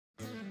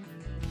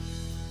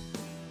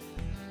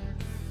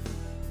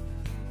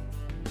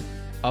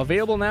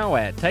Available now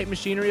at Type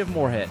Machinery of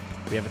Moorhead.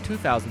 We have a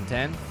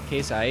 2010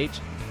 Case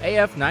IH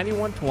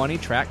AF9120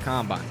 track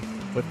combine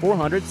with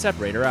 400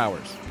 separator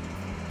hours.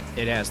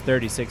 It has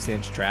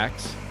 36-inch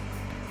tracks.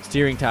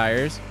 Steering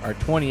tires are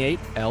 28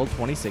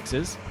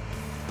 L26s.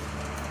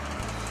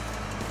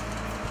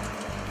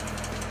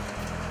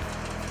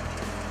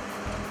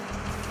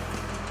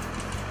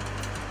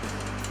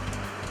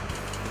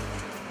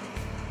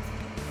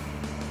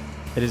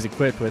 It is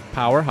equipped with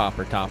power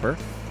hopper topper.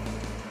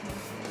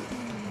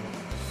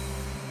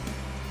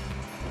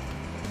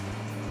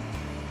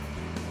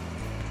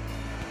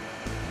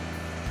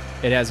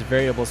 It has a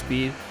variable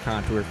speed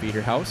contour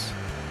feeder house.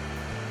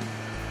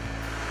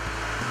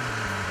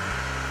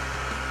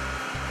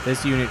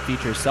 This unit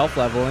features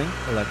self-leveling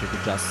electric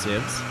adjust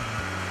sieves.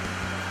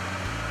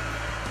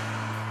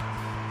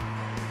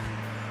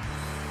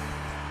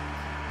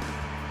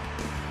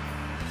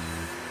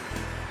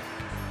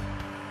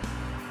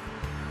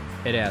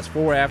 It has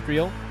fore aft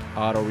reel,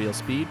 auto reel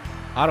speed,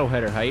 auto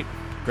header height,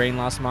 grain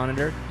loss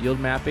monitor, yield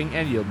mapping,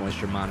 and yield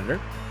moisture monitor.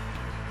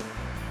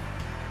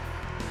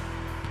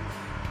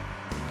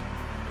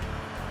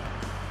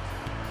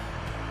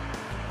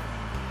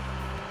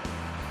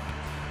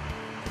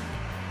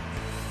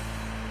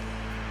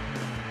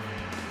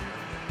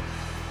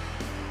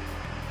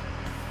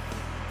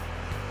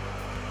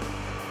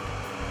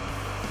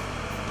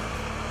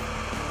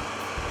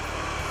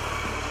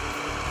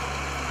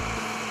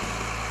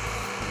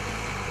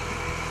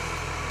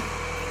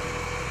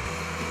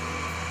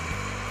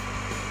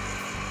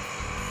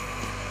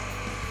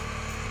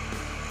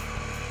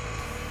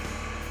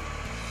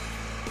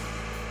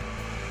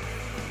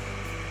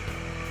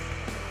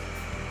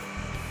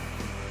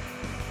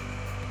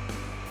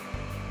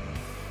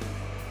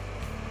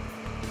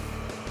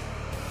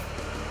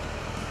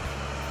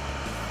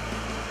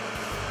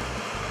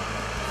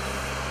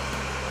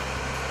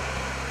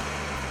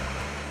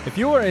 If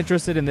you are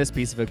interested in this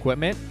piece of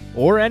equipment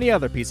or any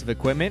other piece of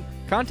equipment,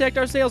 contact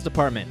our sales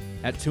department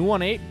at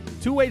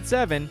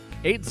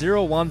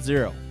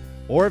 218-287-8010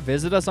 or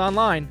visit us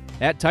online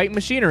at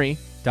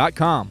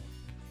typemachinery.com.